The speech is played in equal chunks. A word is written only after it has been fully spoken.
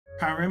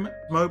PARiM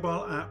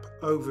Mobile App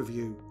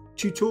Overview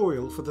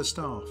Tutorial for the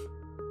staff.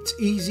 It's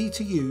easy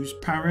to use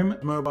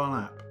PARiM Mobile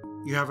App.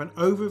 You have an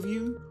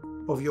overview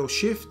of your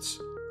shifts,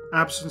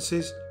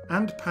 absences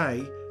and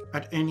pay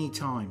at any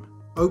time.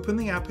 Open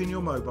the app in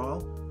your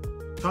mobile,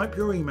 type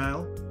your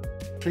email,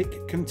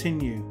 click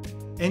Continue,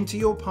 enter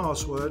your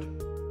password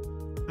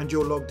and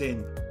you're logged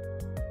in.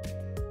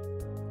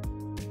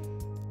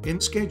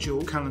 In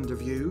Schedule calendar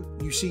view,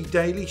 you see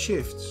daily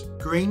shifts.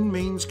 Green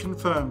means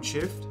confirmed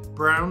shift,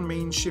 brown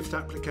means shift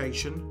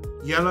application,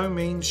 yellow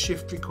means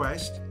shift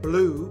request,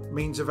 blue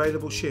means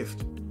available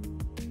shift.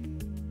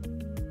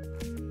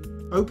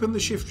 Open the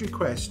shift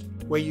request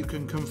where you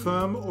can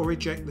confirm or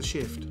reject the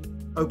shift.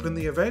 Open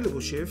the available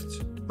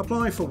shifts,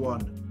 apply for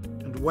one,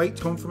 and wait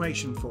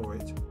confirmation for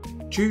it.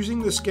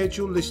 Choosing the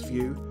schedule list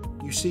view,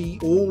 you see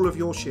all of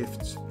your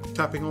shifts.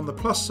 Tapping on the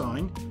plus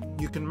sign,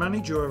 you can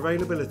manage your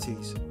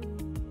availabilities.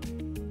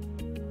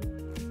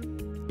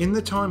 In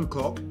the time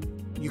clock,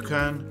 you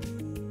can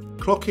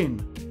clock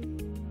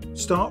in,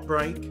 start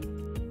break,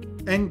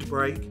 end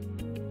break,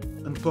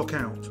 and clock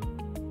out.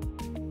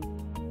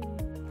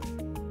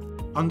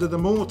 Under the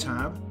More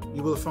tab,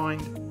 you will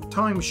find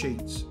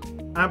timesheets,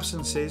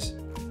 absences,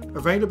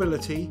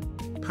 availability,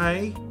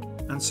 pay,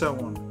 and so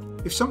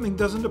on. If something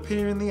doesn't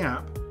appear in the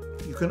app,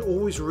 you can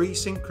always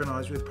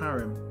resynchronize with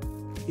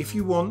PARiM. If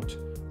you want,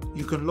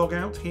 you can log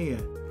out here.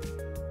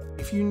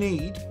 If you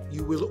need,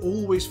 you will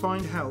always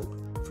find help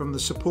from the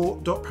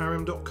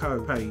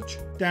support.parim.co page.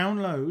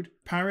 Download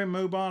PARiM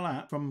mobile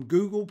app from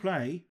Google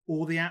Play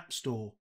or the App Store.